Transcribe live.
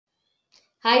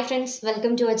Hi friends,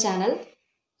 welcome to our channel.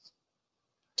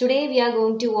 Today we are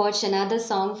going to watch another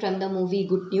song from the movie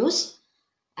Good News,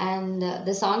 and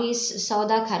the song is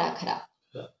Sauda Khara Khara.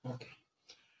 Yeah, okay.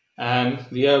 And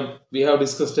we have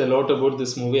discussed a lot about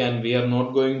this movie, and we are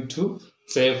not going to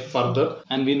say further.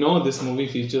 And we know this movie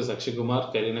features Akshay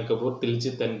Kumar, Kareena Kapoor,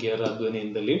 Diljit, and Kiara Advani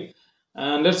in the lead.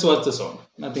 And let's watch the song.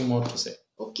 Nothing more to say.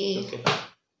 Okay. Okay.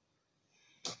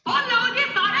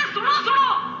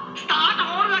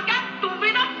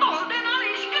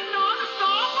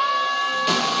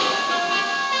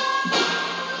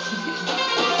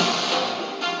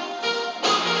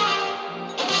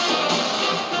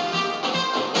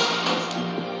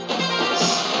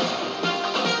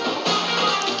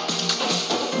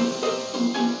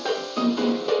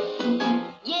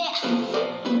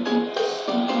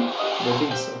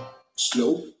 Wedding song.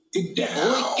 Slow it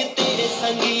down.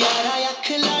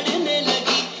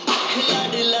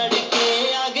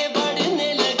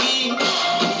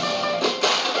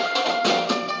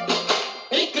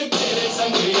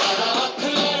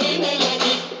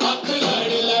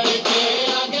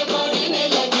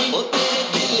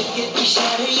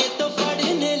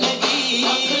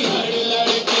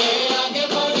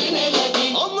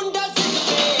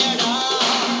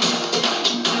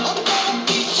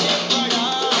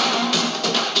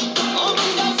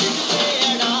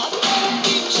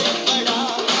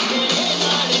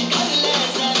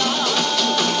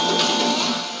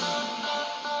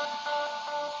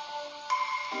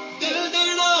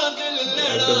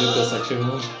 This Akshay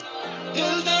Kumar. This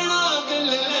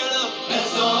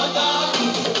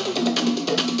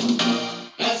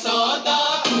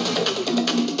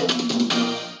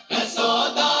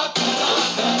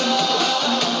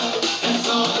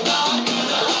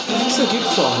is a hit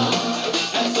song.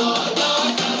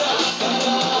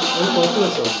 Very popular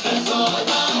song.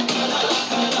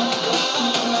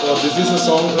 So this is a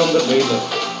song from the trailer.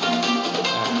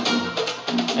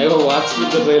 I have watched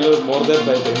the trailer more than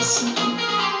 5 times.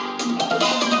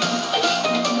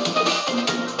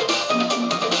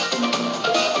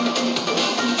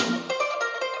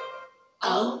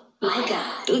 Oh my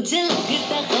God. तुझे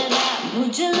लगता खरा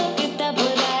मुझे लगता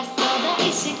बुरा सौदा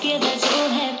इसके जो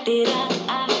है तेरा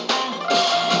आ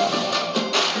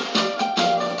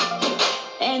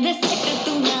and the second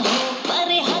तू ना हो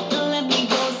परे हाथ let me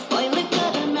go spoil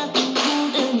करना तू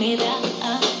मूड मेरा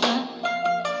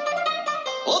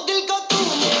ओ दिल को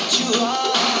तूने छुआ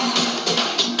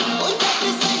ओ जब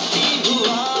सच्ची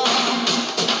हुआ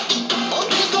ओ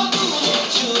दिल को तूने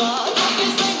छुआ जब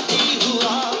सच्ची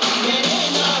हुआ मेरे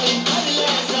नाल कर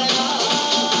ले जरा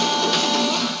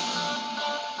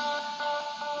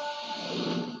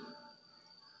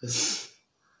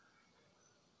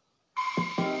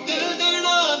दिल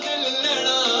देना दिल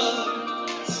लेना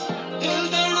दिल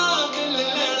देना दिल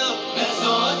लेना मैं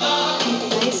सौदा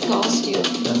Nice costume.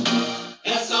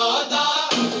 मैं सौदा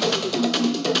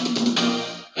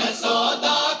मैं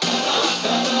सौदा करा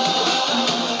करा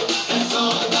मैं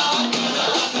सौदा करा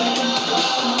करा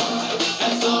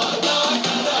मैं सौदा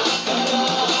करा करा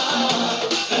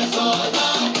मैं सौदा करा मैं सौदा करा करा मैं सौदा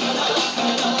करा करा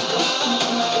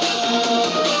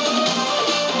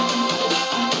मैं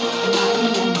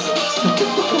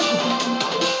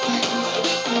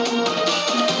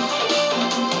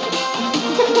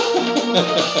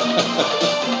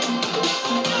सौदा करा करा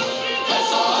मैं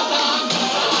सौदा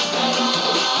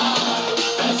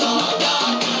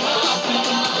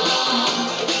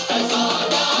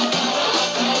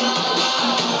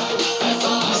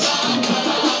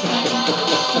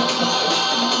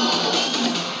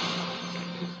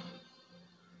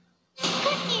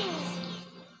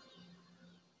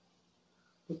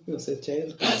It's a child.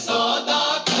 मैं सौदा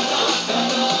करा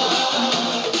करा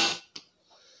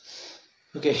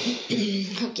Okay.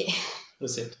 Okay.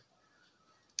 That's it.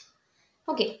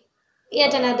 Okay.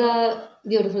 Yet another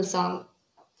beautiful song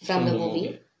from the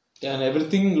movie. And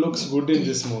everything looks good in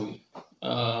this movie.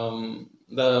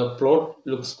 The plot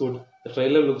looks good. The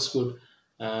trailer looks good.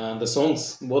 The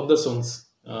songs, both the songs,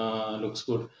 looks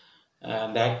good.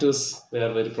 And the actors, they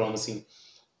are very promising.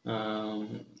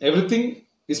 Everything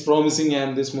is promising,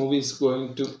 and this movie is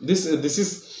going to this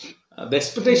is the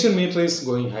expectation meter is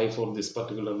going high for this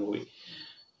particular movie.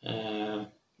 And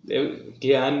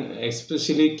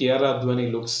especially Kiara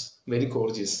Advani looks very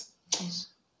gorgeous. Yes.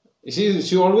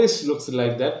 She always looks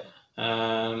like that,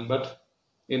 but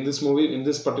in this movie, in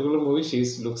this particular movie, she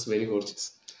looks very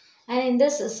gorgeous. And in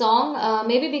this song,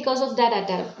 maybe because of that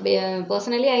attire,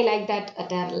 personally I like that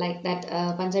attire, like that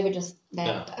Punjabi dress,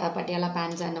 that Patiala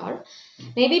pants and all.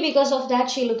 Maybe because of that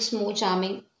she looks more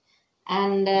charming.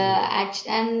 And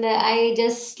I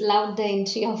just loved the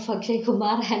entry of Akshay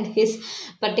Kumar and his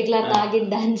particular Nagin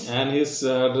dance. And his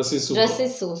dress is super. Dress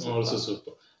is so super. Also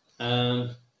super.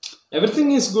 And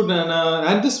everything is good,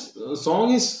 and this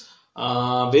song is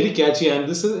very catchy. And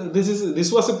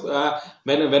this was a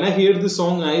when I heard this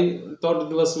song, I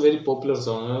thought it was a very popular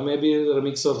song, maybe a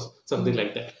remix or something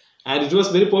like that. And it was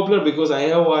very popular because I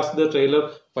have watched the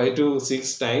trailer 5 to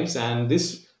 6 times, and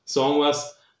this song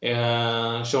was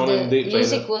shown in the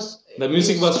trailer. The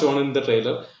music was shown in the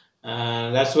trailer,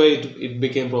 and that's why it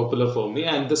became popular for me.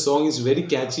 And the song is very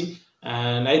catchy,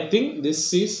 and I think this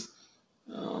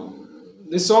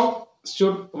song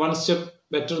stood one step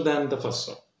better than the first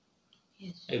song.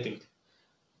 Yes. I think.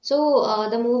 So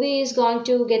the movie is going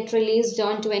to get released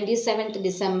on 27th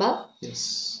December.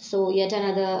 Yes. So yet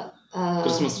another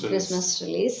Christmas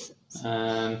release.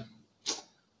 And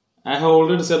I have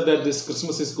already said that this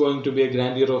Christmas is going to be a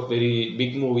grand year of very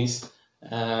big movies.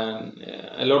 And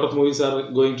a lot of movies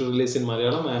are going to release in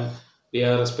Malayalam, and we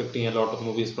are expecting a lot of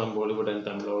movies from Bollywood and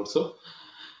Tamil also.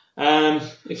 And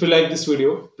if you like this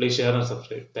video, please share and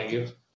subscribe. Thank you.